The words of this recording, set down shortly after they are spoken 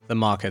the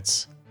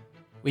markets.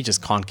 We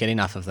just can't get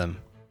enough of them.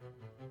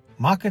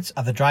 Markets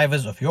are the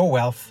drivers of your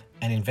wealth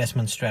and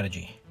investment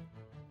strategy.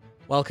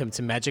 Welcome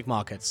to Magic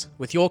Markets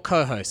with your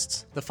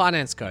co-hosts, the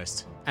Finance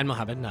Ghost and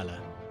Mohammed Nalla.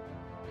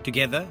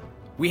 Together,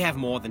 we have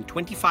more than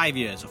 25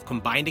 years of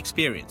combined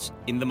experience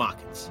in the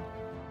markets.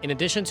 In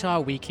addition to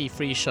our weekly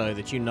free show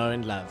that you know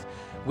and love,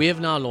 we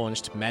have now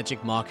launched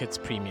Magic Markets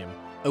Premium,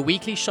 a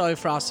weekly show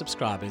for our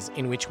subscribers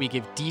in which we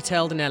give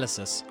detailed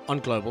analysis on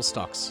global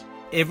stocks.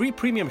 Every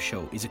premium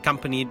show is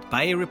accompanied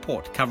by a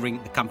report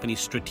covering the company's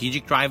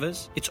strategic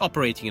drivers, its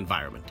operating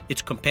environment,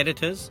 its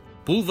competitors,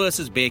 bull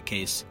versus bear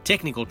case,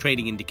 technical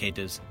trading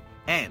indicators,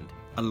 and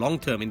a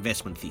long-term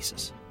investment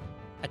thesis.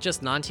 At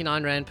just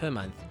 99 Rand per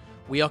month,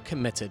 we are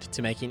committed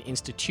to making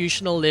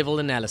institutional level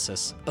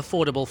analysis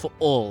affordable for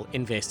all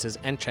investors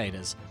and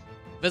traders.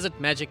 Visit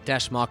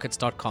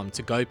magic-markets.com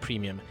to go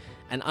premium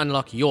and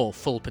unlock your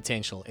full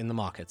potential in the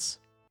markets.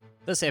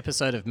 This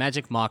episode of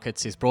Magic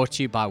Markets is brought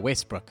to you by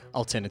Westbrook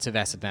Alternative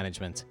Asset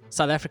Management,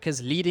 South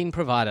Africa's leading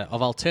provider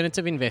of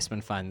alternative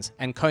investment funds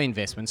and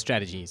co-investment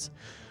strategies.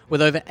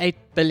 With over 8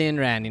 billion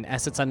Rand in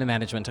assets under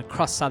management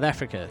across South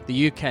Africa,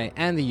 the UK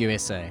and the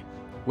USA,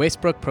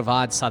 Westbrook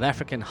provides South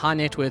African high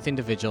net worth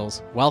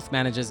individuals, wealth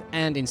managers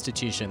and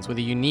institutions with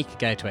a unique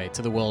gateway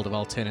to the world of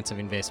alternative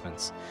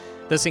investments.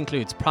 This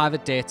includes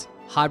private debt,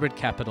 hybrid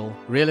capital,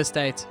 real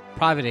estate,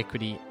 private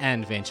equity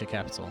and venture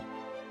capital.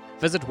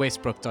 Visit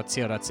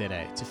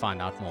westbrook.co.za to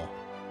find out more.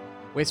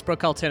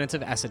 Westbrook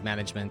Alternative Asset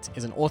Management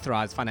is an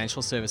authorized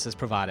financial services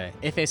provider,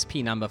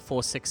 FSP number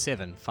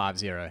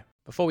 46750.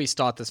 Before we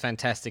start this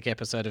fantastic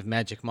episode of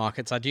Magic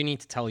Markets, I do need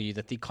to tell you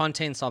that the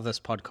contents of this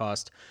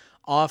podcast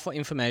are for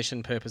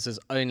information purposes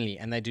only,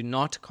 and they do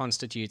not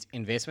constitute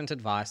investment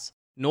advice,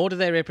 nor do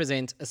they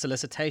represent a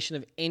solicitation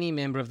of any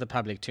member of the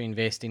public to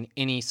invest in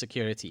any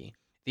security.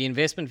 The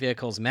investment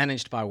vehicles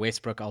managed by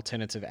Westbrook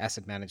Alternative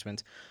Asset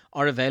Management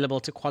are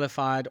available to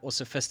qualified or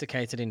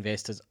sophisticated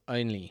investors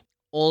only.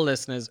 All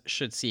listeners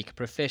should seek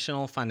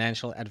professional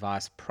financial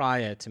advice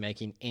prior to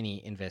making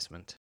any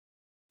investment.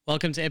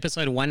 Welcome to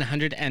episode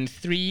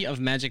 103 of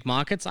Magic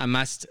Markets. I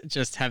must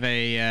just have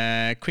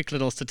a quick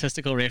little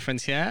statistical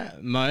reference here.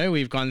 Mo,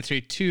 we've gone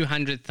through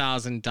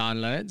 200,000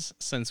 downloads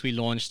since we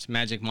launched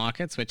Magic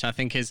Markets, which I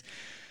think is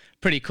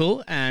pretty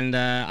cool, and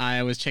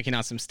I was checking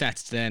out some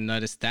stats today and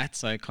noticed that,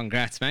 so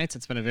congrats, mate.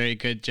 It's been a very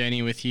good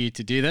journey with you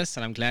to do this,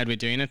 and I'm glad we're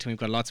doing it, and we've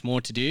got lots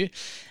more to do.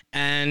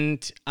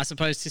 And I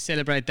suppose to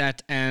celebrate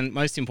that, and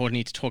most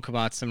importantly, to talk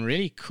about some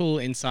really cool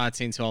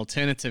insights into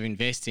alternative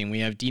investing, we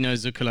have Dino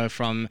Zucolo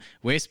from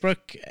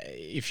Westbrook.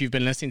 If you've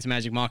been listening to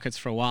Magic Markets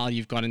for a while,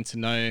 you've gotten to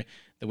know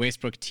the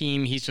Westbrook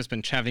team. He's just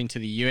been traveling to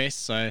the US.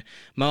 So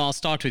Mo, I'll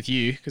start with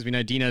you because we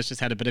know Dino's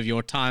just had a bit of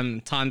your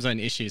time zone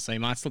issues, so he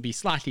might still be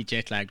slightly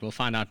jet lagged. We'll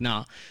find out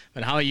now.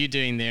 But how are you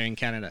doing there in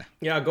Canada?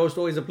 Yeah, Ghost,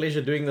 always a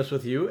pleasure doing this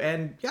with you,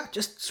 and yeah,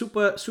 just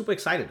super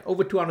excited.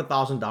 Over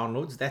 200,000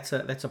 downloads. That's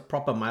a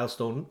proper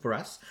milestone for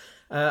us.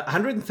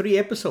 103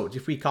 episodes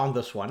if we count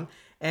this one,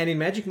 and in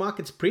Magic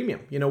Markets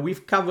Premium,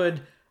 we've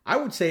covered, I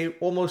would say,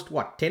 almost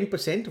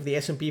 10% of the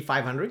S&P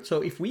 500.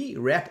 So if we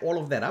wrap all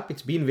of that up,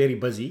 it's been very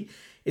busy.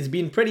 It's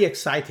been pretty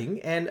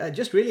exciting, and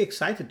just really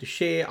excited to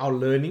share our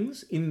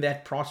learnings in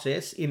that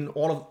process, in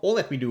all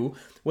that we do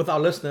with our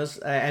listeners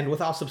and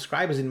with our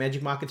subscribers in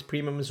Magic Markets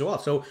Premium as well.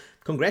 So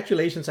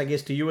congratulations, I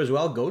guess, to you as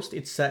well, Ghost.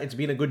 It's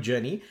been a good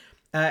journey.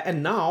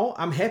 And now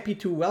I'm happy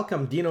to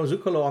welcome Dino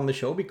Zucolo on the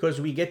show because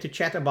we get to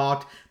chat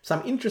about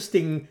some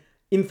interesting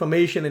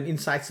information and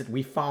insights that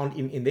we found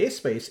in their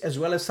space, as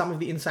well as some of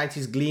the insights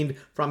he's gleaned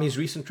from his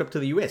recent trip to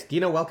the US.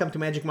 Dino, welcome to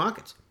Magic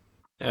Markets.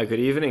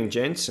 Good evening,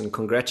 gents, and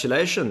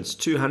congratulations.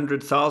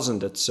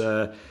 200,000. It's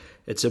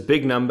a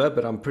big number,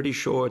 but I'm pretty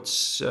sure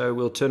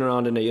we'll turn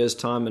around in a year's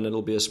time and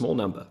it'll be a small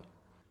number.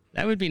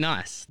 That would be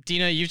nice.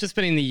 Dino, you've just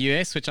been in the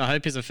US, which I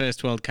hope is a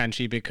first world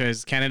country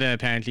because Canada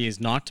apparently is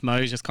not.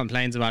 Mo just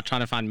complains about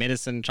trying to find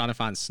medicine, trying to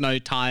find snow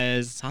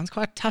tires. Sounds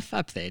quite tough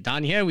up there.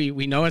 Down here,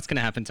 we know what's going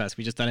to happen to us.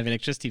 We just don't have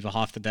electricity for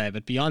half the day.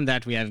 But beyond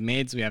that, we have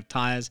meds, we have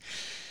tires,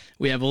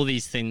 we have all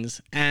these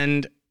things.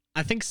 And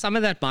I think some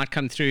of that might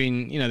come through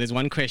in, there's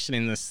one question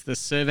in this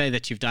survey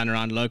that you've done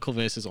around local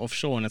versus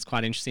offshore, and it's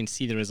quite interesting to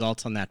see the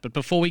results on that. But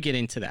before we get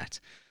into that,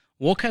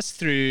 walk us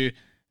through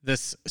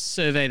this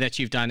survey that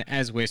you've done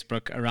as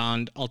Westbrook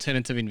around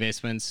alternative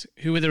investments.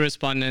 Who were the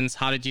respondents?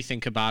 How did you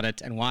think about it?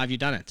 And why have you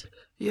done it?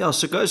 Yeah,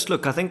 so Ghost,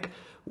 look, I think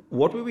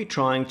what we were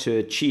trying to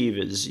achieve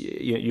is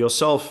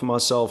yourself,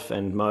 myself,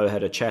 and Mo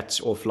had a chat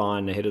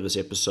offline ahead of this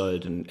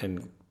episode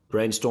and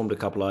brainstormed a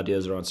couple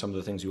ideas around some of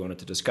the things we wanted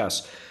to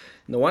discuss.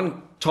 And the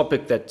one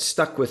topic that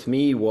stuck with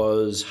me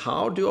was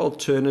how do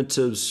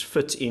alternatives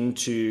fit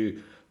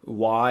into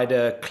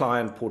wider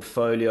client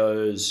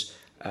portfolios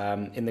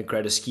in the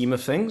greater scheme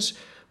of things?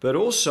 But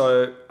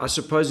also, I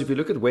suppose if you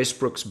look at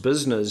Westbrook's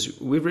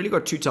business, we've really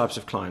got two types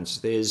of clients.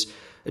 There's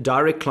a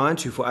direct client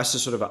who for us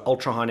is sort of an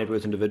ultra high net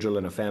worth individual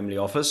in a family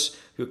office,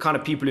 who are kind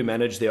of people who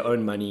manage their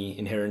own money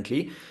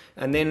inherently.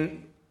 And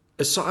then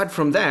aside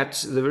from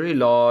that, the very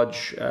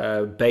large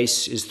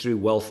base is through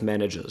wealth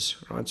managers,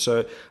 right?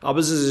 So our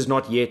business is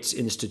not yet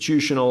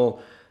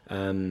institutional.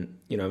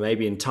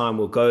 Maybe in time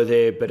we'll go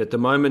there, but at the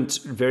moment,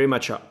 very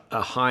much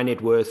a high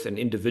net worth and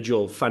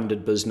individual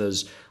funded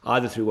business,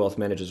 either through wealth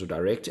managers or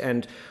direct.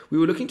 And we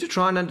were looking to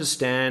try and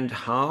understand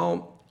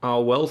how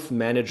our wealth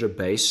manager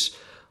base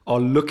are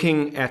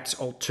looking at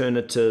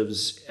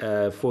alternatives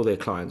for their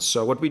clients.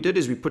 So what we did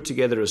is we put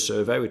together a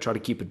survey. We try to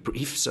keep it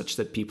brief such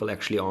that people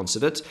actually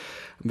answered it.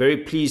 I'm very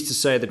pleased to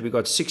say that we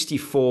got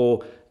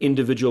 64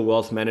 individual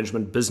wealth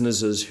management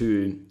businesses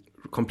who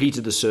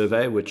completed the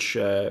survey, which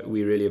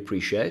we really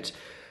appreciate.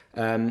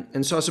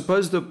 And so I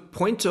suppose the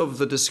point of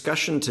the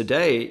discussion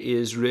today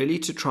is really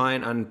to try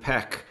and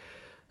unpack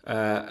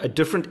a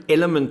different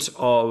element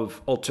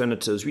of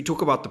alternatives. We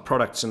talk about the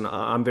products, and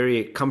I'm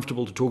very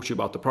comfortable to talk to you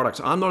about the products.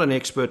 I'm not an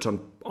expert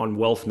on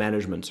wealth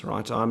management,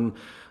 right? I'm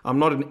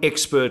not an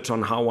expert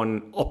on how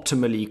one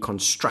optimally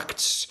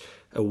constructs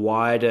a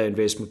wider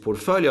investment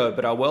portfolio,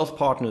 but our wealth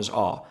partners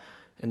are.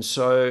 And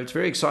so it's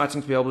very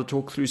exciting to be able to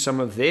talk through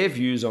some of their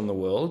views on the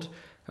world.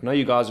 I know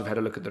you guys have had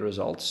a look at the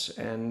results,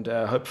 and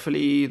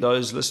hopefully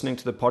those listening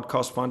to the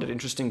podcast find it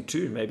interesting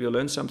too. Maybe you'll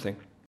learn something.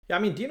 Yeah, I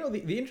mean, do you know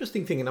the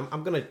interesting thing, and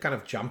I'm going to kind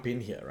of jump in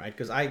here, right?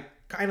 Because I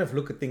kind of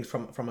look at things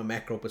from a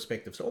macro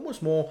perspective. So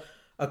almost more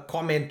a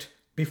comment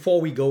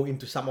before we go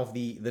into some of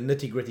the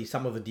nitty gritty,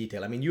 some of the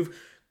detail. I mean,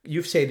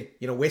 you've said,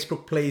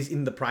 Westbrook plays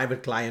in the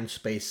private client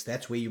space.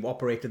 That's where you've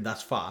operated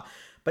thus far.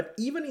 But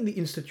even in the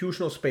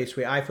institutional space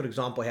where I, for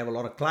example, have a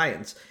lot of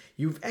clients,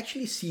 you've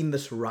actually seen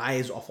this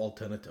rise of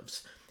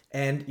alternatives.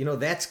 And,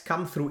 that's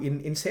come through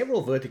in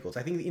several verticals.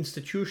 I think the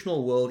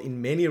institutional world,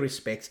 in many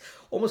respects,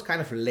 almost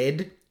kind of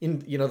led in,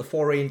 the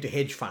foray into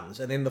hedge funds,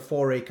 and then the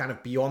foray kind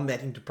of beyond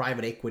that into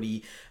private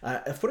equity.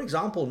 For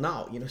example,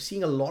 now,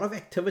 seeing a lot of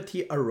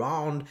activity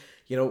around,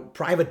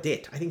 private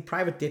debt. I think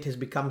private debt has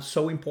become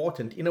so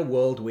important in a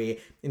world where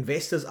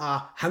investors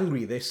are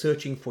hungry. They're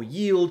searching for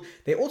yield.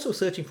 They're also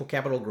searching for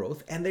capital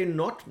growth, and they're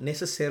not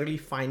necessarily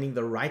finding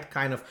the right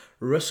kind of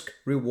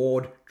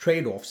risk-reward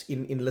trade-offs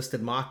in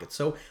listed markets.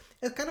 So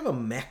it's kind of a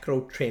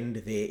macro trend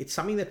there. It's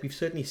something that we've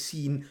certainly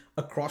seen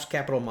across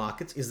capital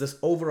markets, is this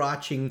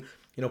overarching,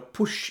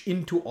 push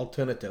into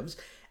alternatives.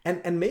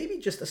 And maybe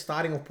just a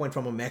starting off point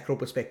from a macro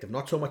perspective,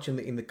 not so much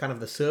in the kind of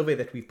the survey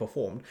that we've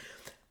performed.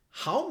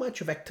 How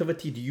much of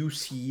activity do you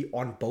see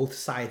on both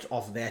sides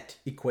of that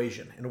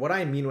equation? And what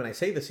I mean when I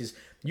say this is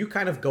you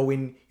kind of go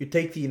in, you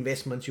take the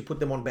investments, you put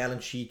them on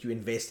balance sheet, you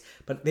invest,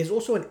 but there's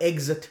also an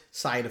exit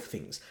side of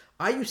things.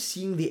 Are you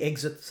seeing the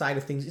exit side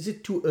of things? Is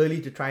it too early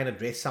to try and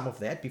address some of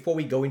that before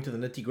we go into the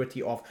nitty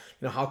gritty of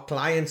how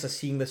clients are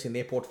seeing this in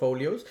their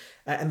portfolios?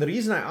 And the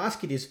reason I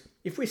ask it is,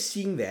 if we're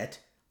seeing that,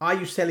 are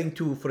you selling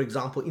to, for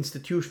example,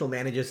 institutional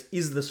managers?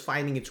 Is this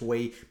finding its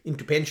way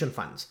into pension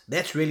funds?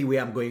 That's really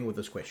where I'm going with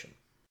this question.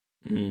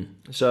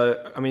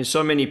 So, I mean,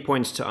 so many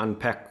points to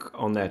unpack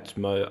on that,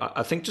 Mo.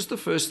 I think just the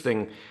first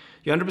thing,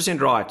 you're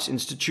 100% right.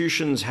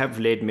 Institutions have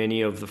led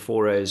many of the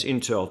forays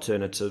into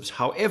alternatives.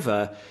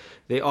 However,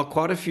 there are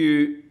quite a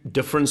few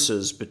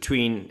differences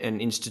between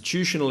an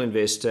institutional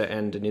investor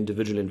and an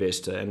individual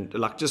investor. And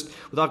just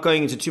without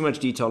going into too much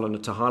detail on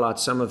it, to highlight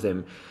some of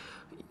them,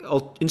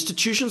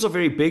 institutions are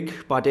very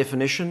big by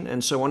definition,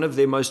 and so one of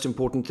their most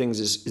important things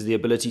is the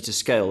ability to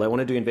scale. They want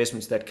to do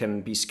investments that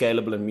can be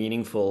scalable and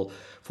meaningful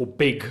for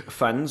big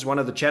funds. One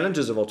of the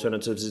challenges of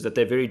alternatives is that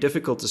they're very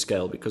difficult to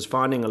scale because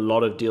finding a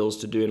lot of deals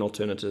to do in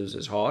alternatives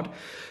is hard.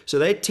 So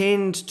they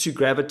tend to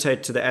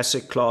gravitate to the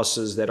asset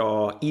classes that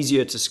are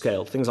easier to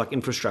scale, things like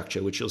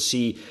infrastructure, which you'll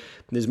see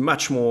there's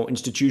much more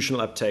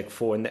institutional uptake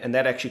for, and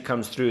that actually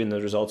comes through in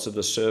the results of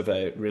the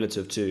survey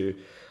relative to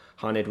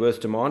high net worth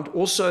demand.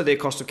 Also, their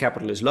cost of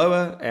capital is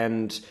lower,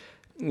 and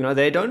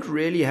they don't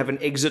really have an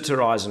exit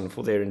horizon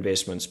for their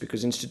investments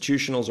because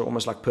institutionals are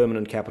almost like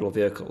permanent capital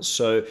vehicles.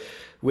 So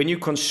when you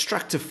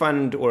construct a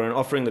fund or an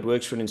offering that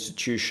works for an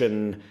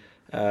institution,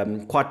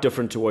 quite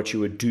different to what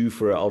you would do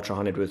for an ultra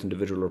high net worth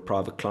individual or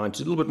private client,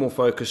 it's a little bit more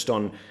focused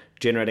on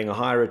generating a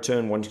higher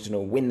return, wanting to know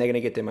when they're going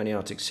to get their money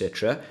out,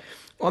 etc.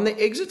 On the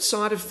exit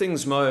side of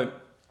things, Mo,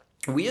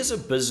 we as a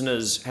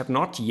business have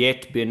not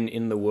yet been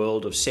in the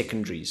world of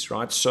secondaries,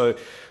 right? So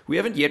we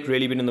haven't yet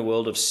really been in the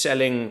world of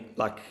selling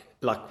like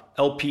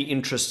LP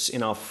interests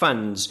in our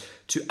funds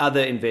to other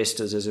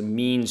investors as a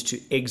means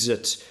to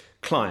exit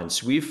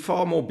clients. We've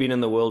far more been in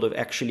the world of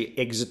actually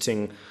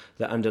exiting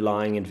the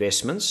underlying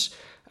investments.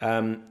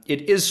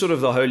 It is sort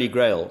of the holy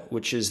grail,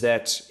 which is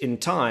that in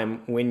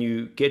time, when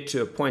you get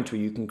to a point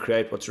where you can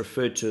create what's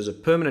referred to as a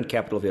permanent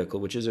capital vehicle,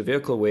 which is a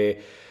vehicle where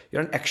you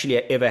don't actually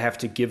ever have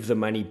to give the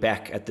money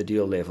back at the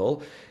deal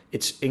level.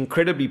 It's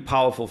incredibly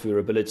powerful for your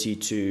ability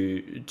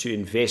to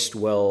invest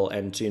well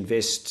and to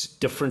invest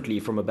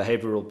differently from a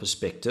behavioral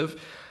perspective.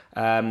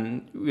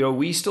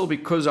 We still,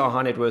 because our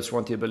high net worths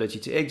want the ability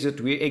to exit,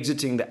 we're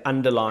exiting the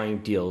underlying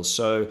deals.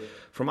 So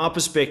from our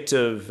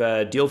perspective,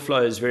 deal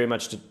flow is very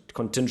much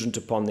contingent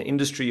upon the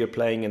industry you're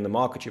playing in, the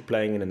market you're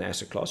playing in, and the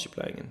asset class you're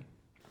playing in.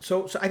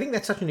 So I think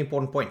that's such an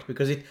important point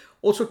because it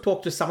also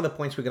talks to some of the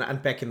points we're going to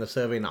unpack in the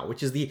survey now,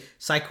 which is the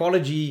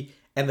psychology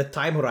and the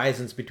time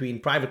horizons between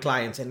private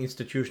clients and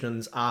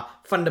institutions are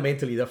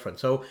fundamentally different.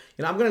 So,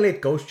 I'm going to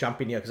let Ghost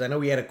jump in here because I know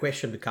we had a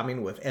question to come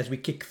in with as we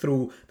kick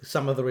through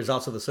some of the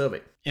results of the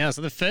survey. Yeah,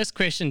 so the first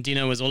question,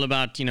 Dino, was all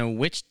about,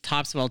 which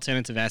types of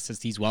alternative assets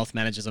these wealth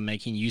managers are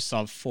making use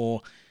of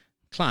for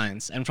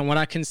clients. And from what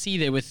I can see,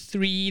 there were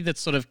 3 that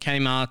sort of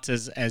came out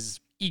as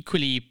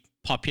equally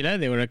popular.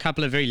 There were a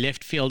couple of very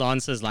left field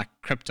answers like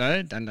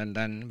crypto,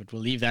 but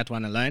we'll leave that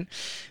one alone.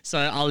 So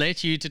I'll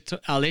let you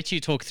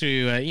talk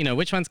through,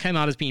 which ones came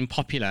out as being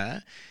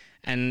popular,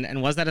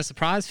 and was that a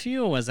surprise for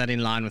you, or was that in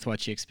line with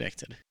what you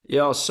expected?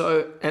 Yeah.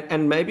 So,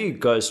 and maybe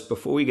Ghost,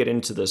 before we get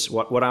into this,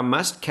 what I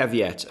must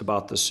caveat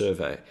about the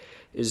survey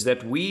is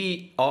that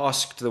we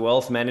asked the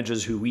wealth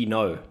managers who we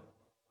know,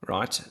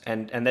 right?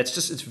 And that's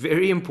it's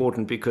very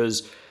important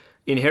because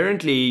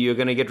inherently you're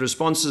going to get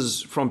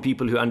responses from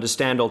people who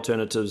understand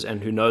alternatives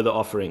and who know the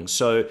offerings.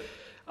 So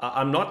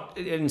I'm not,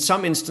 in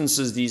some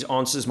instances, these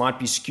answers might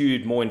be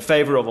skewed more in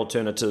favor of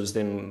alternatives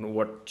than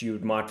what you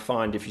might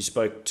find if you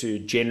spoke to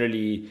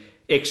generally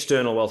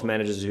external wealth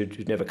managers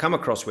who'd never come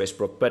across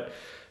Westbrook. But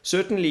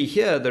certainly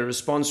here, the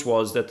response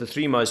was that the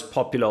 3 most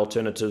popular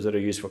alternatives that are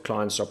used for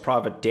clients are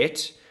private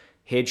debt,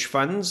 hedge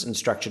funds, and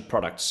structured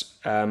products.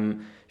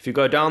 If you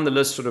go down the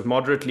list, sort of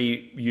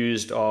moderately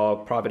used are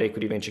private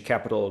equity, venture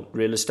capital,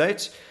 real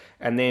estate.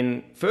 And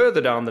then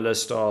further down the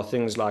list are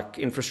things like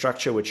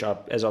infrastructure, which,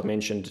 as I've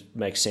mentioned,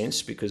 makes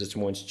sense because it's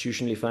more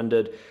institutionally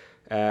funded,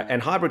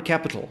 and hybrid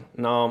capital.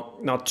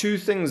 Now, 2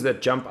 things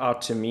that jump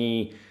out to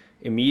me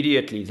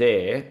immediately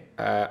there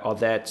are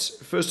that,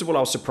 first of all, I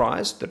was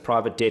surprised that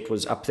private debt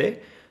was up there.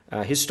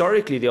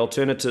 Historically, the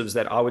alternatives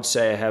that I would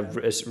say have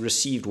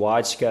received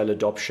wide-scale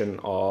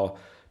adoption are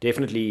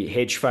definitely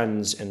hedge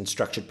funds and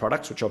structured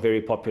products, which are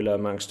very popular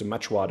amongst a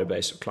much wider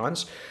base of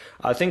clients.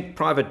 I think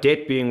private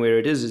debt being where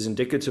it is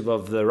indicative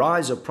of the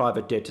rise of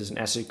private debt as an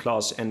asset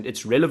class and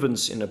its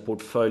relevance in a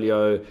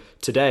portfolio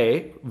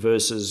today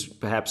versus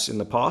perhaps in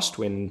the past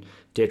when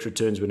debt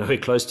returns were nowhere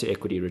close to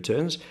equity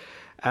returns.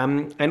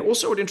 And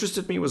also what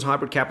interested me was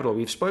hybrid capital.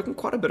 We've spoken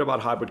quite a bit about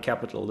hybrid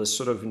capital, this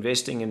sort of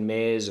investing in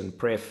MES and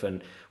pref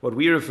and what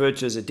we refer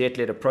to as a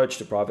debt-led approach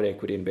to private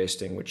equity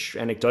investing, which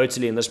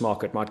anecdotally in this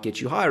market might get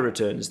you higher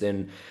returns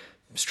than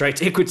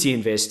straight equity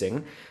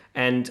investing.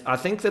 And I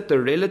think that the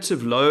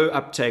relative low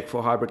uptake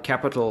for hybrid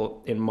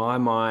capital, in my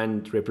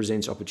mind,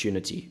 represents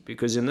opportunity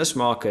because in this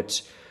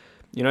market,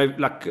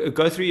 like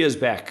go 3 years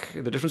back,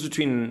 the difference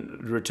between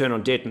return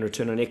on debt and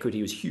return on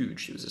equity was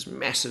huge. There was this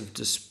massive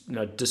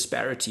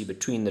disparity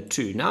between the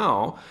two.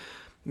 Now,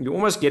 you're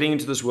almost getting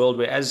into this world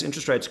where as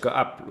interest rates go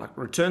up, like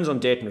returns on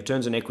debt and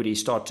returns on equity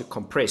start to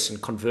compress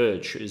and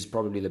converge is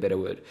probably the better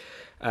word.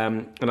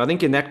 And I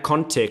think in that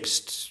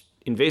context,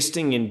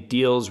 investing in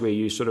deals where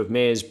you sort of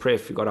MES,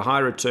 pref, you've got a high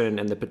return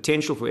and the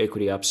potential for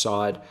equity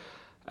upside,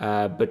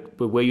 but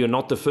where you're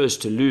not the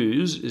first to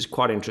lose is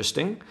quite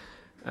interesting.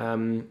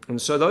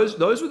 And so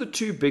those were the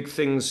 2 big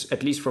things,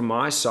 at least from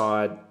my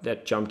side,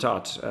 that jumped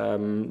out.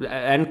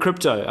 And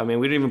crypto. I mean,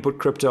 we didn't even put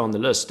crypto on the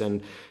list,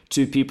 and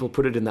 2 people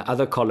put it in the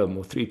other column,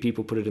 or 3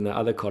 people put it in the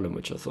other column,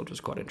 which I thought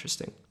was quite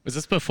interesting. Was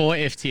this before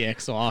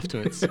FTX or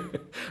afterwards?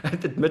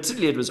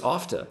 Admittedly, it was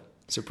after,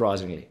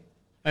 surprisingly.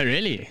 Oh,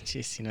 really?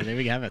 Jeez, there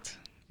we have it.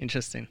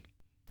 Interesting.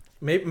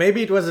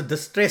 Maybe it was a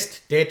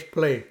distressed debt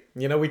play.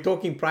 We're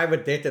talking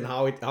private debt and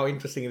how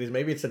interesting it is.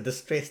 Maybe it's a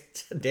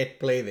distressed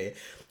debt play there.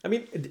 I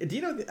mean,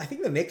 I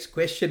think the next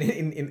question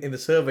in the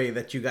survey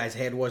that you guys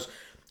had was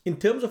in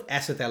terms of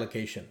asset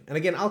allocation. And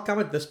again, I'll come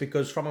at this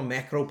because from a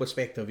macro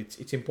perspective,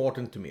 it's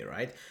important to me,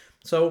 right?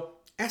 So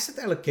asset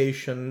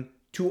allocation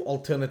to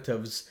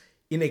alternatives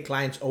in a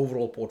client's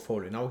overall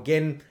portfolio. Now,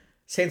 again,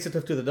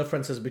 sensitive to the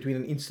differences between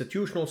an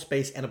institutional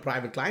space and a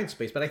private client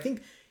space. But I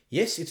think,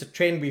 yes, it's a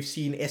trend we've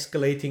seen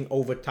escalating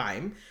over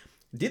time.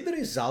 Did the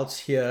results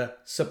here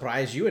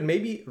surprise you? And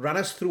maybe run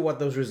us through what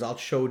those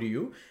results showed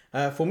you.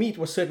 For me, it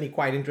was certainly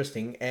quite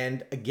interesting.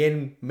 And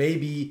again,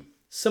 maybe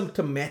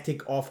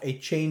symptomatic of a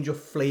change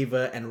of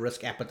flavor and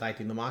risk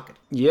appetite in the market.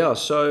 Yeah,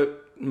 so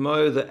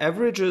Mo, the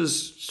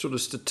averages sort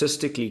of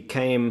statistically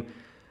came,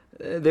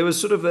 there was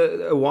sort of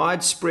a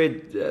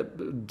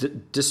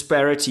widespread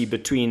disparity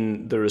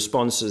between the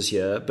responses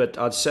here. But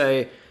I'd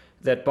say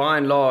that by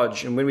and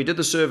large, and when we did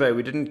the survey,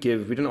 we didn't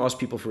ask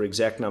people for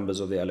exact numbers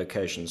of the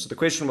allocations. So the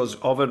question was,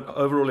 of an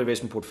overall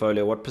investment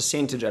portfolio, what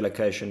percentage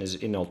allocation is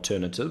in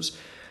alternatives?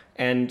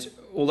 And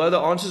although the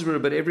answers were a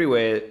bit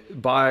everywhere,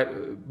 by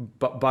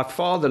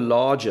far the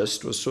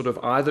largest was sort of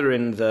either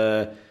in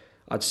the,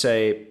 I'd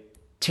say,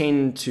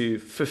 10 to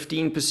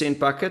 15%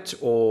 bucket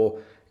or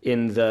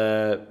in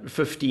the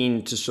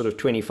 15 to sort of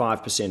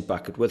 25%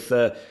 bucket, with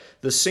the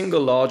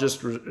single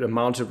largest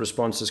amount of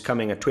responses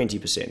coming at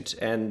 20%.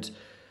 And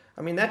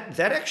I mean, that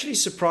actually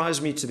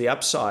surprised me to the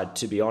upside,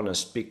 to be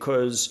honest,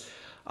 because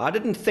I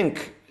didn't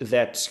think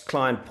that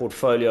client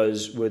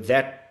portfolios were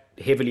that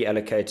heavily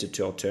allocated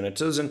to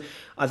alternatives. And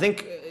I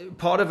think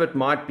part of it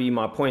might be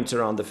my point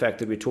around the fact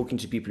that we're talking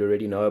to people who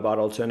already know about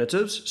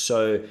alternatives.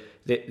 So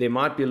there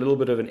might be a little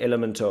bit of an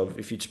element of,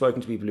 if you'd spoken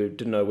to people who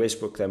didn't know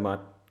Westbrook, they might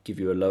give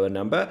you a lower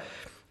number.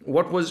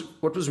 what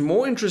was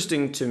more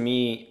interesting to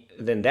me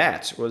than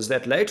that was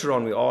that later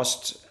on we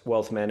asked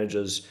wealth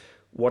managers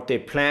what their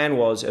plan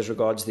was as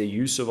regards their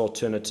use of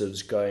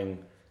alternatives going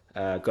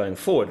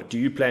forward. Do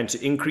you plan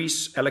to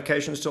increase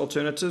allocations to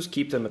alternatives,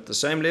 keep them at the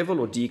same level,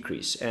 or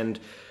decrease? And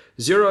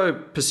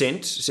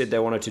 0% said they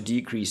wanted to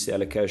decrease the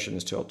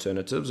allocations to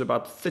alternatives.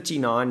 About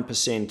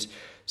 39%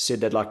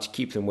 said they'd like to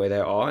keep them where they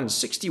are, and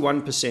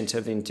 61%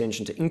 have the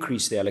intention to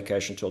increase the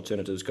allocation to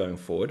alternatives going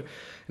forward.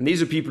 And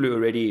these are people who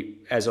already,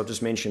 as I've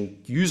just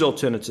mentioned, use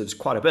alternatives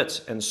quite a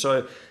bit. And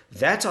so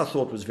that I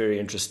thought was very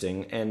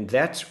interesting, and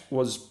that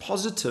was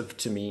positive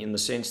to me in the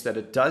sense that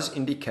it does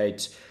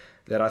indicate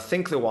that I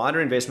think the wider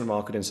investment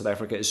market in South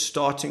Africa is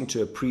starting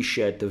to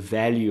appreciate the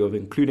value of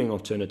including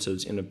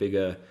alternatives in a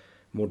bigger,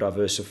 more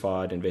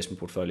diversified investment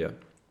portfolio.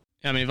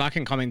 I mean, if I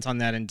can comment on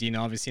that, and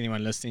Dino, obviously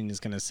anyone listening is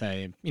going to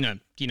say,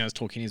 Dino's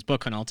talking his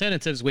book on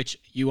alternatives, which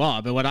you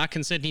are, but what I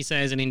can certainly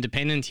say as an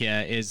independent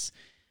here is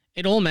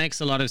it all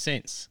makes a lot of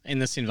sense in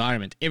this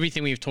environment.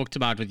 Everything we've talked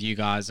about with you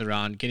guys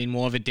around getting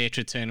more of a debt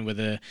return with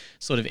a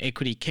sort of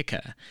equity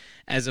kicker,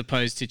 as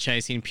opposed to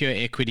chasing pure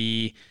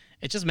equity,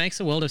 it just makes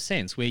a world of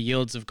sense where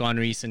yields have gone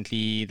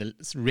recently, the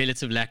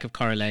relative lack of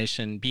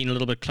correlation, being a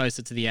little bit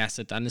closer to the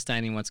asset,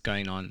 understanding what's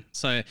going on.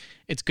 So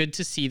it's good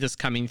to see this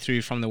coming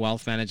through from the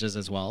wealth managers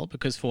as well,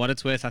 because for what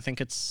it's worth, I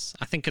think it's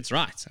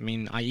right. I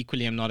mean, I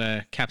equally am not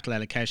a capital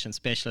allocation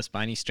specialist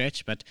by any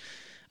stretch, but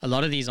a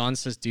lot of these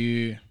answers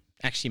do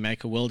actually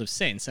make a world of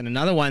sense. And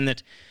another one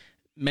that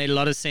made a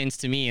lot of sense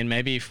to me, and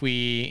maybe if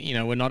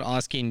we're not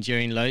asking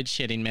during load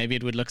shedding, maybe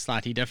it would look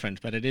slightly different,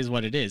 but it is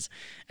what it is.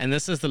 And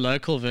this is the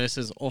local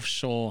versus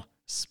offshore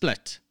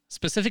split,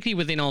 specifically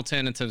within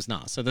alternatives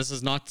now. So this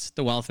is not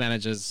the wealth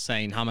managers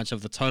saying how much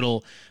of the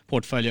total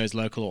portfolio is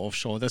local or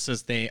offshore. This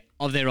is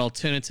of their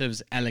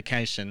alternatives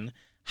allocation,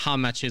 how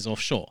much is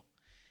offshore.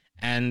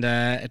 And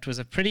it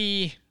was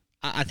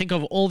I think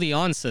of all the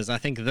answers, I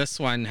think this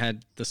one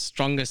had the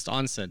strongest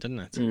answer, didn't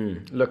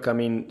it? Look, I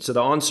mean, so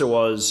the answer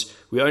was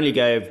we only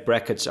gave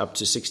brackets up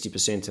to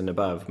 60% and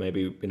above.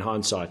 Maybe in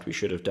hindsight, we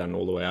should have done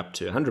all the way up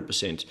to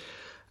 100%.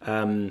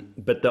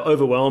 But the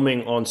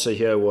overwhelming answer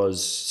here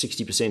was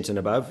 60% and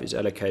above is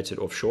allocated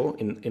offshore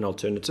in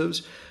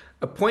alternatives.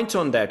 A point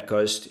on that,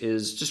 Ghost,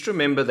 is just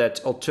remember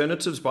that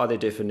alternatives by their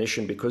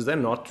definition, because they're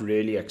not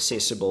really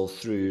accessible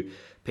through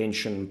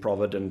pension,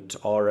 provident,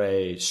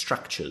 RA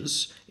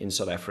structures in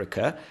South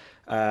Africa,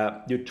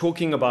 you're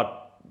talking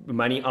about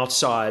money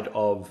outside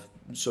of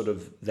sort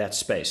of that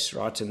space,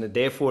 right? And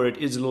therefore it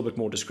is a little bit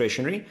more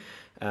discretionary,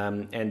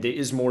 and there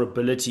is more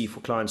ability for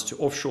clients to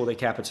offshore their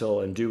capital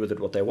and do with it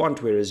what they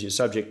want, whereas you're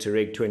subject to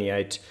Reg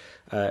 28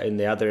 in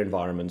the other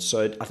environments.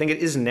 So I think it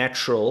is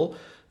natural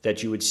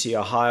that you would see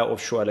a higher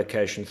offshore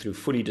allocation through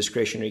fully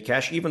discretionary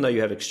cash. Even though you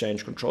have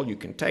exchange control, you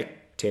can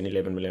take 10,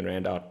 11 million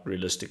rand out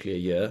realistically a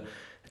year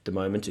at the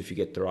moment if you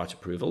get the right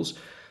approvals.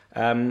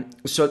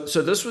 So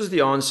this was the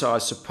answer, I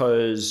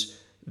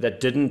suppose, that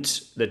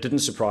didn't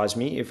surprise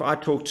me. If I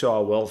talk to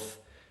our wealth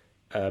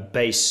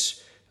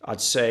base,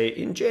 I'd say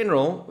in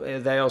general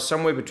they are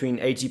somewhere between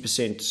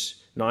 80%,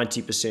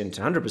 90%,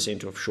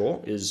 100%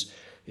 offshore is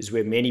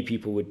where many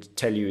people would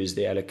tell you is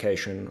the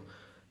allocation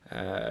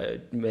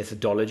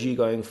methodology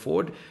going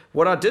forward.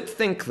 What I did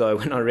think though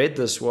when I read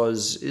this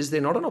was, is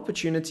there not an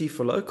opportunity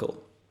for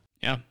local?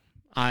 Yeah.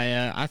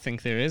 I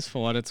think there is,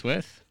 for what it's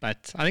worth,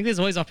 but I think there's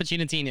always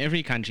opportunity in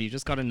every country. You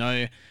just got to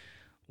know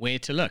where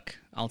to look,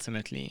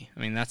 ultimately. I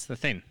mean, that's the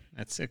thing.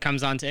 It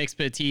comes down to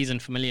expertise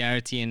and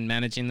familiarity in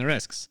managing the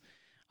risks,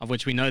 of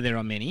which we know there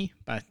are many.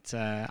 But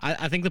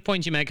I think the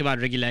point you make about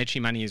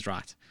regulatory money is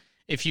right.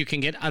 If you can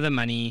get other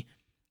money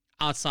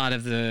outside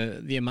of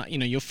the amount,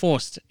 you're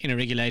forced in a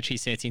regulatory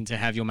setting to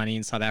have your money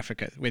in South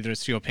Africa, whether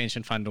it's through your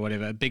pension fund or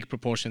whatever, a big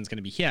proportion is going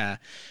to be here.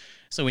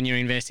 So when you're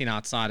investing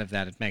outside of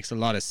that, it makes a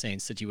lot of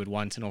sense that you would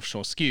want an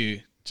offshore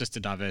skew just to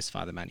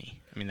diversify the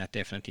money. I mean, that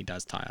definitely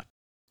does tie up.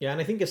 Yeah, and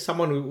I think as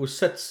someone who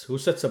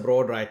sits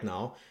abroad right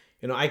now,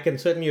 I can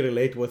certainly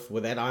relate with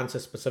that answer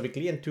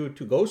specifically. And to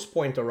Ghost's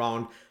point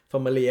around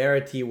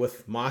familiarity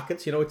with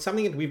markets, it's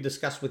something that we've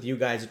discussed with you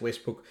guys at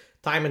Westbrook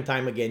time and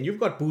time again.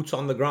 You've got boots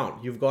on the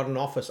ground. You've got an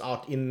office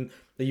out in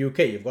the UK.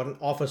 You've got an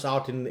office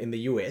out in the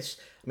US.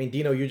 I mean,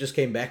 Dino, you just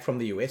came back from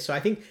the US. So I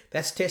think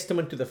that's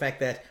testament to the fact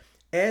that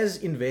as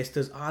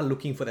investors are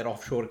looking for that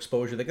offshore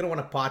exposure, they're going to want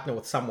to partner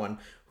with someone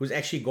who's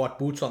actually got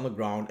boots on the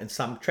ground and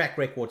some track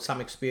record, some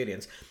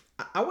experience.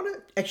 I want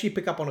to actually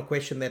pick up on a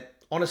question that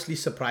honestly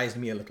surprised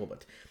me a little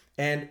bit.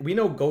 And we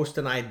know Ghost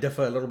and I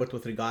differ a little bit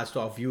with regards to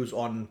our views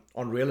on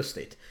real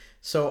estate.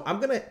 So I'm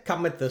going to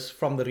come at this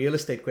from the real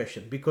estate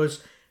question,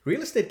 because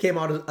real estate came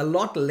out a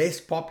lot less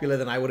popular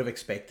than I would have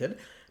expected.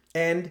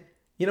 And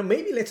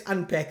maybe let's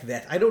unpack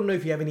that. I don't know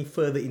if you have any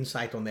further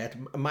insight on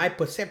that. My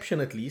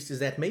perception, at least, is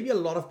that maybe a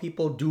lot of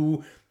people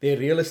do their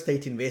real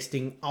estate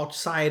investing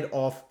outside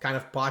of kind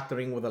of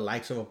partnering with the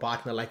likes of a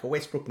partner like a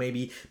Westbrook.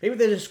 Maybe they're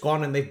just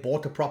gone and they've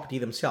bought a property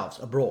themselves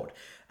abroad.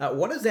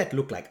 What does that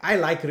look like? I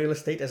like real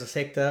estate as a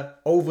sector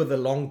over the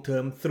long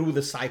term through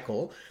the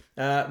cycle.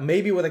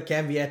 Maybe with a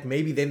caveat,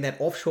 maybe then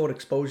that offshore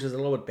exposure is a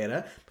little bit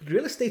better. But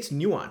real estate's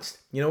nuanced.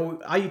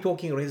 Are you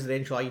talking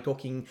residential? Are you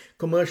talking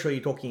commercial? Are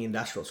you talking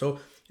industrial? So,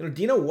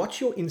 Dino,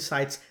 what's your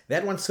insights?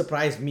 That one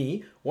surprised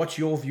me. What's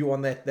your view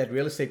on that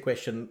real estate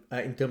question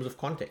in terms of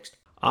context?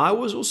 I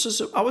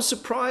was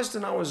surprised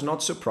and I was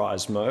not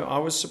surprised, Mo. I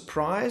was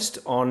surprised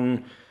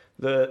on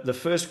the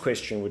first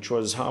question, which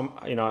was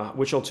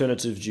which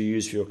alternatives do you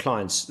use for your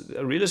clients?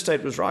 Real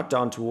estate was right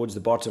down towards the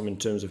bottom in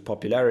terms of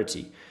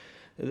popularity.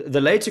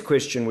 The later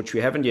question, which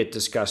we haven't yet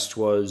discussed,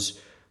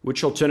 was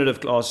which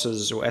alternative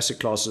classes or asset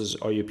classes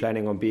are you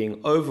planning on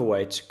being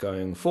overweight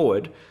going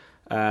forward?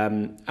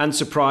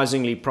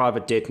 Unsurprisingly,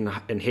 private debt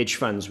and hedge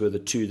funds were the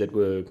two that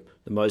were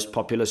the most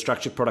popular.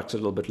 Structured products a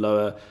little bit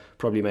lower,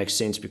 probably makes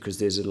sense because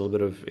there's a little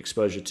bit of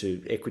exposure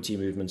to equity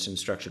movements in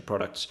structured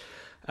products.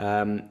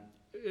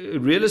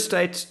 Real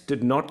estate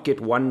did not get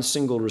one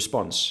single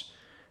response.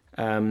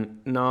 So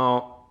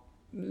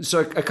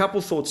a couple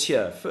thoughts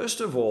here.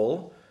 First of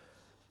all,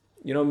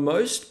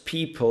 most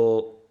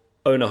people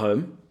own a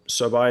home.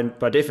 So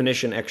by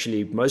definition,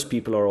 actually, most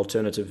people are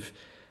alternative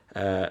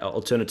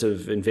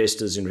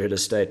investors in real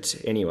estate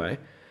anyway.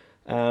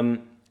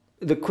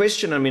 The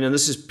question, and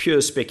this is pure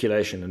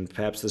speculation, and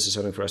perhaps this is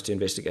something for us to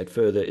investigate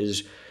further,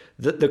 is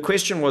the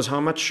question was how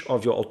much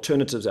of your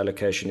alternatives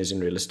allocation is in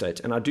real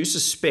estate. And I do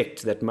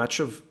suspect that much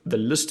of the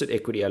listed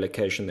equity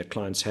allocation that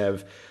clients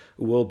have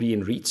will be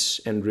in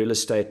REITs and real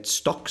estate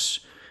stocks.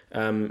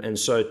 And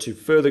so to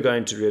further go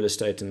into real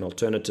estate and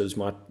alternatives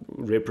might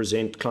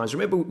represent clients.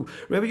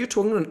 Remember you're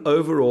talking an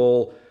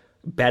overall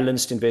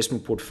balanced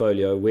investment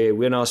portfolio where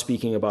we're now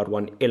speaking about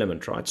one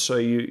element, right? So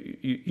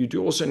you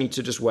do also need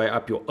to just weigh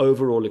up your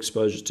overall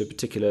exposure to a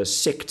particular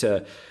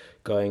sector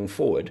going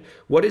forward.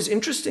 What is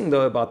interesting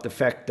though about the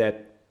fact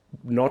that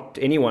not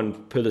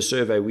anyone per the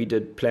survey we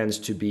did plans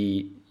to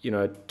be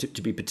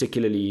to be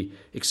particularly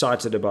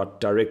excited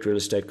about direct real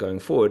estate going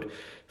forward,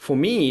 for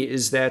me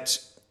is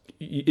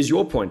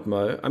your point,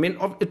 Mo.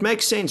 It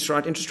makes sense,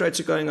 right? Interest rates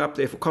are going up,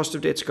 therefore cost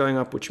of debt's going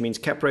up, which means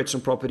cap rates on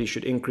property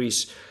should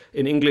increase.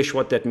 In English,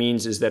 what that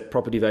means is that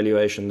property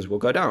valuations will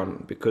go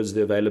down because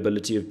the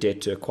availability of debt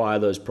to acquire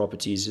those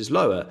properties is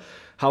lower.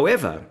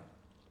 However,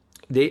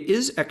 there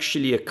is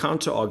actually a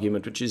counter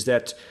argument, which is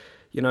that,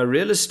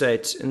 real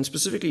estate, and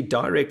specifically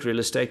direct real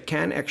estate,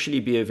 can actually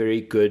be a very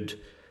good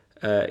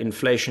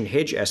inflation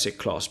hedge asset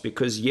class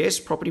because, yes,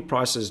 property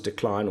prices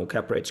decline or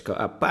cap rates go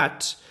up,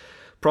 but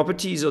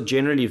properties are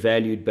generally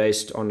valued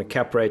based on a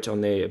cap rate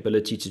on their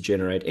ability to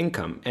generate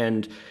income.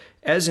 And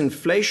as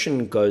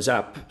inflation goes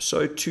up,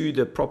 so too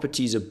the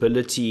property's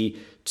ability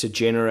to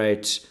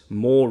generate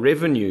more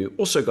revenue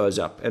also goes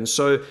up. And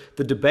so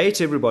the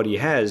debate everybody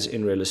has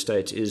in real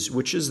estate is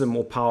which is the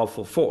more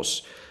powerful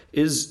force?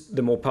 Is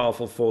the more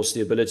powerful force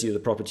the ability of the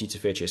property to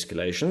fetch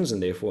escalations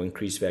and therefore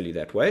increase value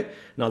that way?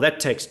 Now that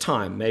takes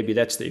time. Maybe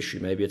that's the issue.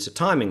 Maybe it's a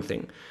timing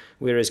thing.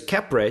 Whereas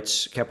cap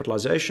rates,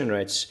 capitalization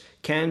rates,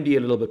 can be a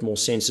little bit more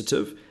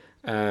sensitive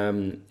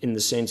in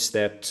the sense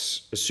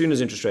that as soon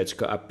as interest rates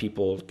go up,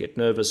 people get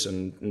nervous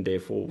and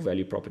therefore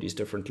value properties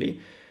differently.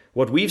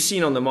 What we've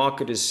seen on the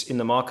market is in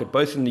the market,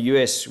 both in the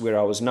US where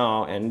I was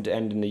now and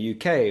in the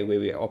UK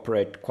where we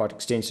operate quite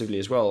extensively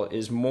as well,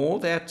 is more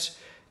that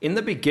in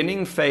the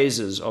beginning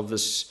phases of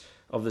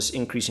this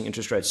increasing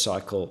interest rate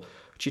cycle,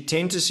 what you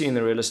tend to see in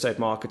the real estate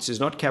markets is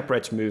not cap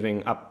rates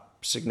moving up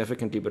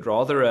significantly, but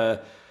rather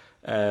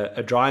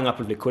a drying up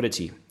of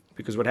liquidity.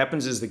 Because what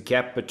happens is the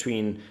gap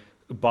between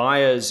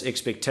buyers'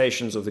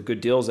 expectations of the good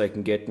deals they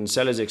can get and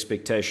sellers'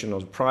 expectation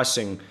of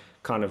pricing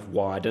kind of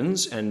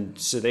widens, and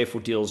so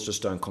therefore deals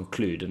just don't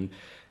conclude. And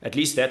at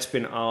least that's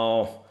been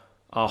our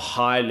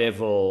high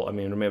level.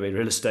 Remember,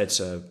 real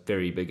estate's a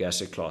very big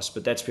asset class,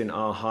 but that's been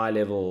our high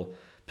level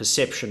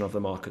perception of the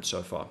market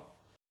so far.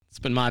 It's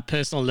been my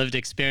personal lived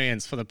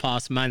experience for the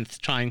past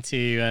month trying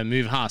to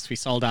move house. We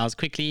sold ours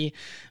quickly,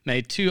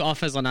 made 2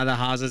 offers on other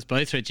houses,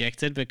 both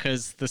rejected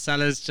because the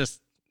sellers just,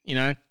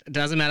 it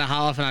doesn't matter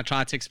how often I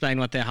try to explain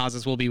what their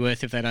houses will be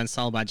worth if they don't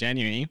sell by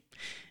January.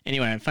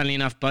 Anyway, funnily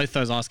enough, both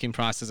those asking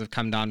prices have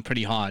come down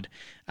pretty hard.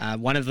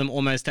 One of them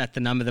almost at the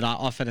number that I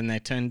offered and they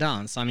turned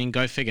down. So,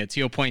 go figure. To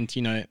your point,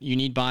 you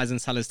need buyers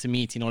and sellers to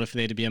meet in order for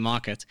there to be a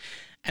market.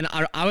 And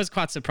I was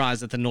quite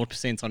surprised at the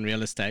 0% on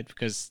real estate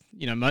because,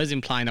 Mo's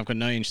implying I've got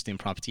no interest in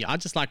property. I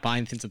just like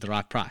buying things at the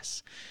right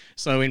price.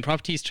 So when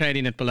property is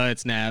trading at below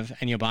its NAV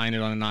and you're buying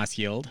it on a nice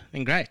yield,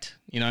 then great.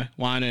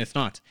 Why on earth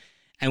not?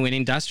 And when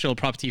industrial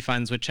property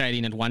funds were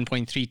trading at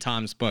 1.3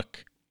 times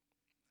book,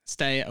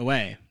 stay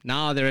away.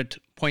 Now they're at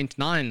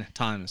 0.9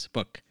 times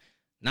book.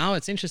 Now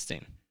it's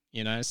interesting,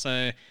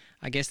 So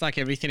I guess like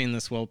everything in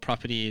this world,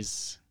 property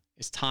is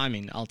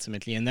timing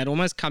ultimately. And that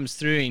almost comes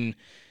through in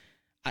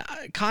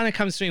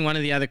one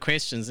of the other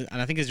questions,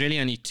 and I think there's really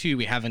only 2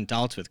 we haven't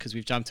dealt with because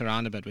we've jumped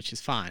around a bit, which is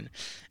fine.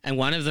 And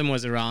one of them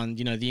was around,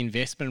 the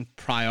investment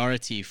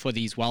priority for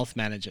these wealth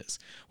managers,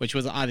 which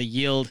was either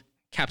yield,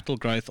 capital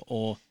growth,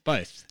 or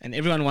both. And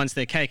everyone wants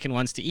their cake and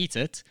wants to eat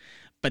it,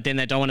 but then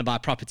they don't want to buy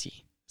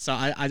property. So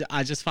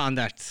I just found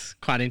that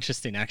quite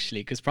interesting,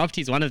 actually, because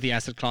property is one of the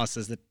asset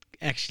classes that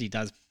actually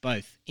does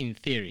both in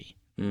theory.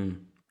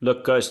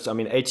 Look, Ghost,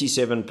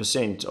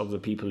 87% of the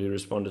people who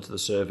responded to the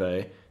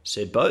survey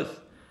said both.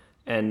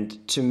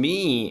 And to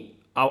me,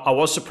 I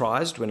was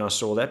surprised when I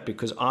saw that,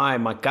 because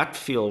my gut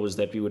feel was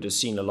that we would have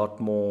seen a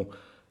lot more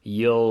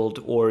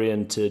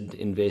yield-oriented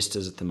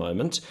investors at the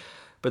moment.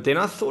 But then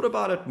I thought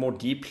about it more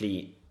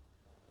deeply.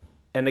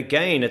 And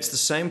again, it's the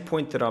same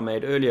point that I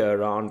made earlier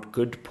around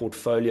good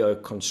portfolio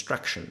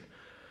construction.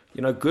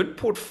 Good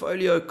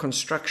portfolio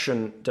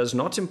construction does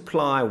not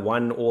imply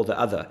one or the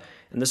other.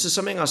 And this is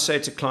something I say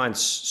to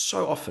clients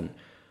so often.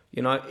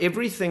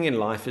 Everything in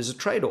life is a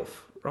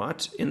trade-off,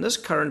 right? In this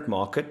current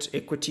market,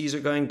 equities are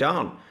going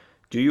down.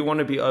 Do you want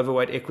to be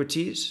overweight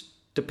equities?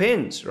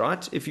 Depends,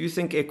 right? If you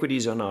think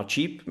equities are now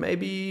cheap,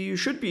 maybe you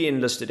should be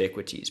in listed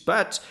equities.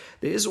 But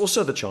there is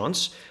also the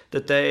chance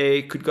that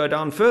they could go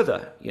down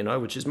further,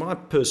 which is my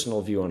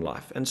personal view on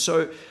life. And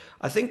so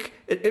I think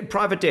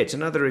private debt,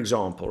 another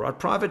example, right?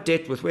 Private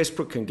debt with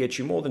Westbrook can get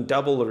you more than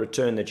double the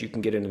return that you can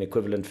get in an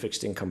equivalent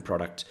fixed income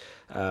product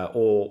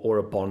or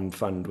a bond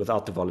fund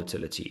without the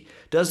volatility.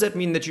 Does that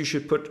mean that you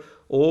should put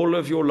all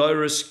of your low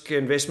risk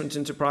investment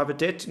into private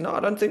debt? No, I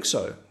don't think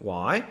so.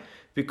 Why?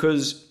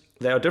 Because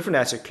there are different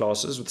asset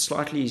classes with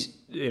slightly,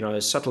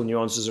 subtle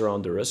nuances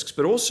around the risks,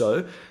 but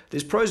also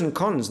there's pros and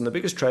cons. And the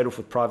biggest trade-off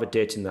with private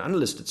debt in the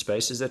unlisted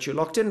space is that you're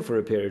locked in for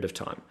a period of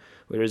time.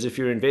 Whereas if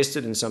you're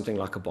invested in something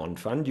like a bond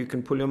fund, you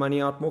can pull your money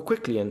out more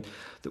quickly. And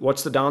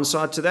what's the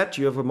downside to that?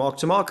 You have a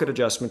mark-to-market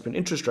adjustment when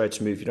interest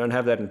rates move. You don't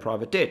have that in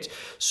private debt.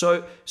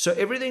 So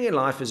everything in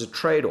life is a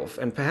trade-off.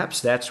 And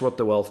perhaps that's what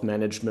the wealth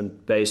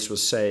management base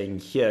was saying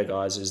here,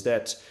 guys, is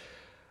that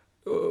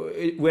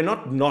we're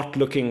not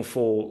looking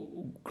for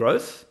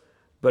growth,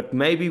 but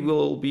maybe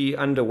we'll be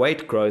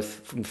underweight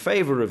growth in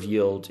favor of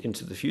yield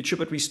into the future,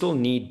 but we still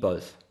need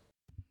both.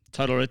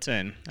 Total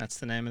return. That's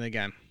the name of the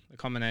game. The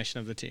combination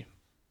of the two.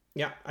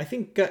 Yeah, I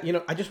think,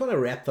 I just want to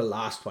wrap the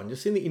last one,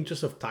 just in the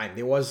interest of time.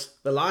 There was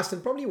the last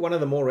and probably one of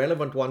the more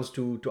relevant ones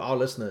to our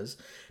listeners,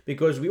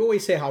 because we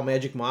always say how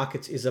Magic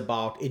Markets is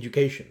about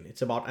education.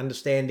 It's about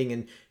understanding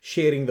and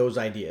sharing those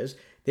ideas.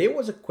 There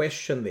was a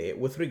question there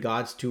with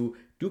regards to,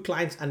 do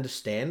clients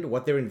understand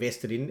what they're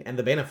invested in and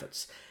the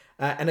benefits?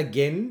 And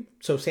again,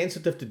 so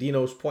sensitive to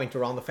Dino's point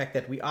around the fact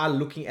that we are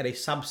looking at a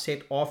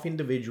subset of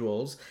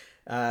individuals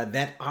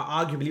that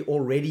are arguably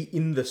already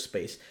in the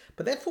space.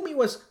 But that for me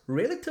was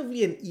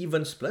relatively an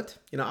even split.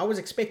 I was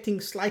expecting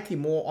slightly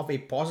more of a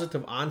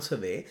positive answer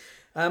there.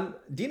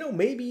 Dino,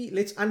 maybe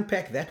let's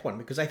unpack that one,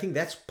 because I think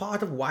that's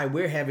part of why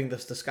we're having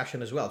this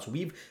discussion as well. So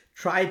we've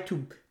tried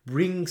to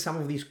bring some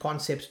of these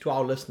concepts to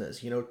our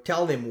listeners,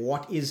 tell them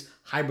what is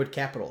hybrid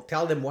capital,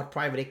 tell them what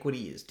private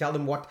equity is, tell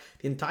them what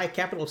the entire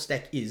capital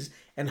stack is,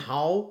 and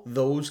how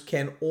those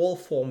can all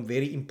form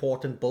very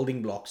important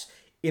building blocks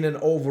in an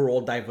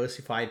overall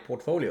diversified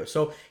portfolio.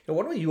 So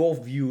what are your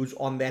views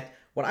on that,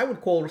 what I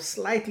would call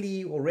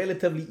slightly or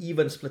relatively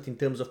even split in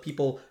terms of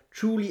people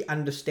truly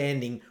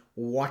understanding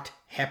what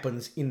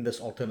happens in this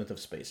alternative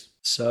space?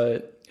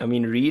 So,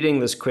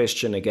 reading this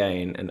question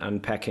again and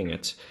unpacking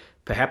it,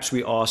 perhaps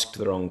we asked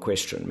the wrong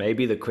question.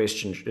 Maybe the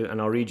question, and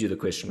I'll read you the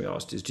question we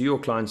asked, is do your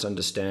clients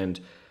understand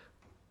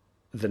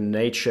the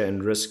nature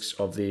and risks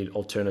of the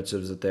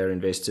alternatives that they're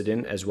invested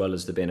in, as well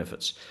as the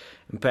benefits?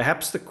 And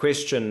perhaps the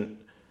question,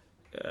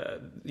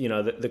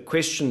 the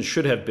question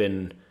should have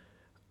been,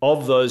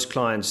 of those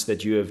clients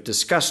that you have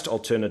discussed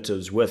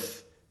alternatives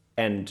with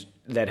and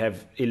that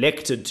have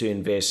elected to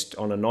invest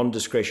on a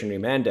non-discretionary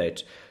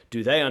mandate,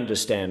 do they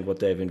understand what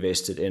they've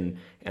invested in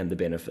and the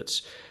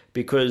benefits?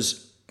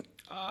 Because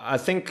I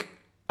think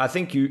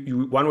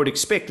one would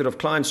expect that of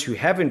clients who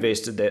have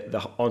invested, that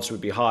the answer would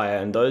be higher,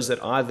 and those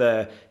that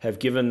either have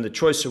given the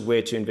choice of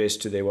where to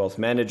invest to their wealth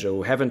manager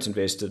or haven't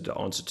invested, the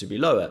answer to be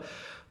lower.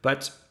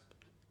 But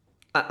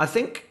I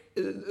think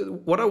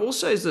what I will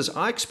say is this: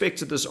 I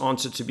expected this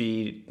answer to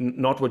be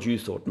not what you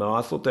thought, Mo.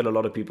 I thought that a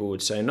lot of people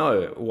would say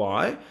no.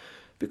 Why?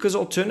 Because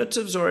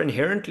alternatives are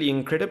inherently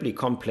incredibly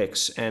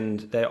complex and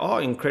they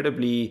are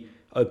incredibly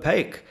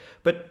opaque.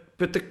 But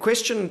the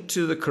question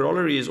to the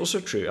corollary is also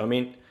true.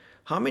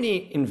 How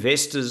many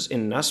investors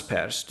in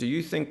Naspers do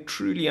you think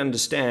truly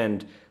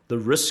understand the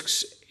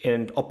risks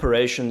and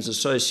operations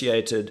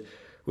associated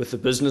with the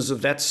business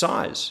of that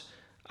size?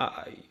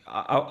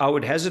 I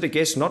would hazard a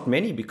guess not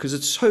many, because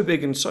it's so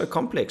big and so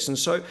complex. And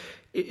so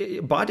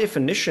by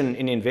definition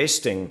in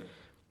investing,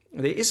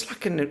 there is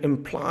like an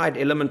implied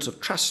element of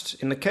trust.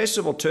 In the case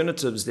of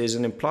alternatives, there's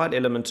an implied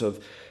element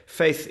of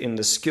faith in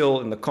the skill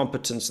and the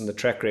competence and the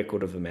track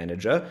record of a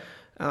manager.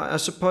 I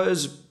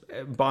suppose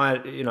by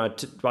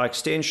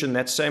extension,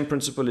 that same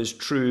principle is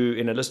true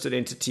in a listed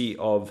entity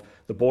of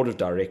the board of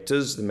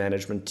directors, the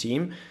management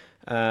team,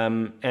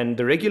 and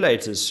the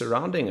regulators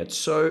surrounding it.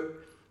 So,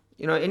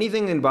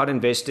 anything about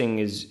investing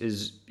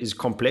is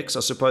complex.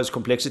 I suppose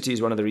complexity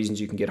is one of the reasons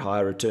you can get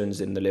higher returns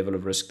than the level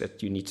of risk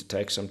that you need to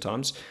take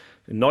sometimes.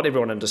 Not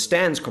everyone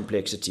understands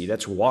complexity.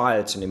 That's why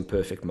it's an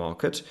imperfect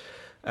market.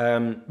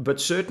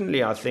 But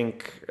certainly, I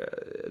think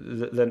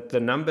the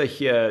number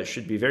here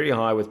should be very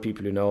high with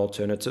people who know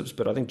alternatives,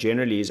 but I think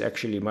generally is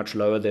actually much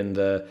lower than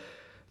the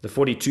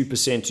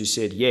 42% who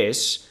said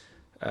yes.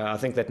 I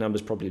think that number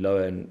is probably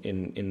lower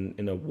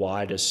in a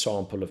wider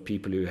sample of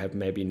people who have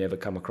maybe never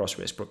come across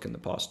Westbrook in the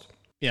past.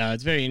 Yeah,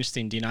 it's very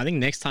interesting, Dean. I think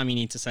next time you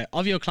need to say,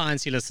 of your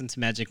clients who listen to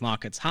Magic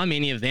Markets, how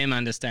many of them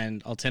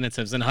understand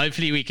alternatives? And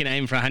hopefully we can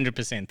aim for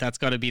 100%. That's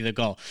got to be the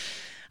goal.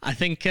 I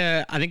think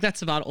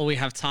that's about all we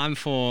have time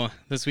for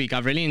this week.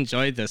 I've really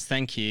enjoyed this.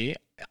 Thank you.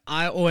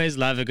 I always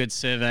love a good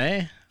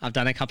survey. I've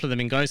done a couple of them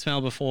in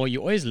Ghostmail before.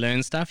 You always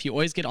learn stuff. You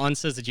always get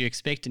answers that you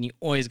expect, and you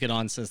always get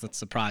answers that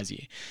surprise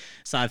you.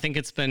 So I think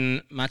it's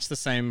been much the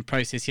same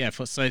process here.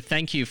 So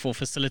thank you for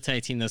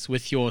facilitating this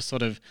with your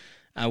sort of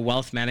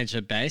wealth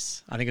manager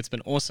base. I think it's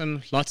been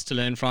awesome. Lots to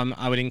learn from.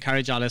 I would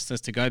encourage our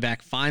listeners to go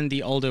back, find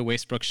the older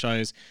Westbrook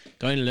shows,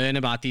 go and learn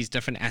about these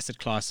different asset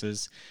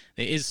classes.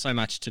 There is so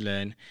much to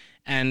learn.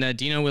 And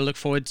Dino, we'll look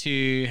forward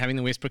to having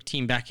the Westbrook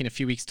team back in a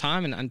few weeks'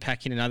 time and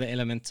unpacking another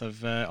element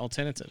of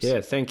alternatives.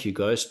 Yeah, thank you,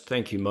 Ghost.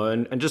 Thank you,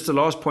 Mo. And just the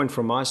last point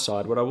from my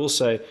side, what I will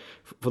say,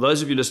 for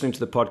those of you listening to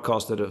the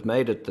podcast that have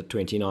made it the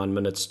 29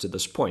 minutes to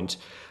this point,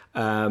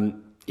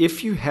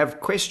 if you have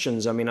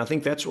questions, I mean, I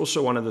think that's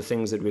also one of the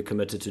things that we're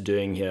committed to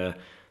doing here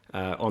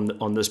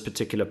on this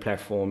particular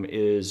platform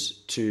is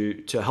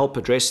to help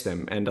address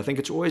them. And I think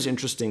it's always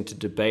interesting to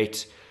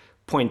debate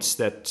points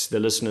that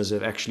the listeners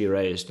have actually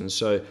raised. And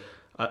so,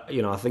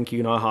 I think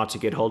you know how to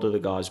get hold of the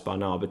guys by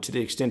now, but to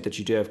the extent that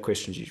you do have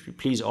questions, you should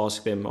please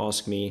ask them,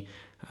 ask me.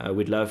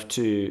 We'd love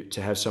to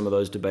have some of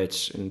those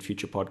debates in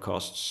future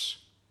podcasts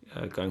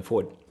going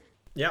forward.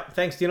 Yeah,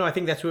 thanks, Dino. I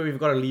think that's where we've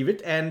got to leave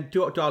it. And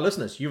to our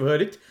listeners, you've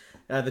heard it.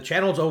 The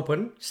channel's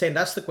open. Send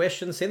us the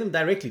questions. Send them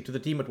directly to the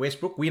team at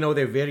Westbrook. We know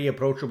they're very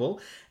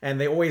approachable,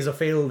 and they always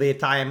avail their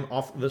time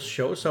off this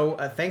show. So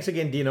thanks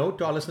again, Dino.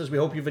 To our listeners, we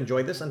hope you've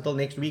enjoyed this. Until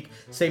next week,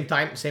 same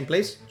time, same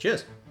place.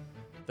 Cheers.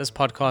 This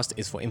podcast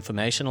is for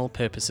informational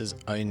purposes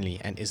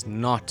only and is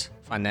not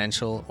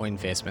financial or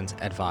investment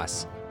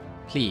advice.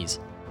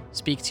 Please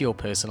speak to your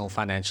personal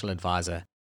financial advisor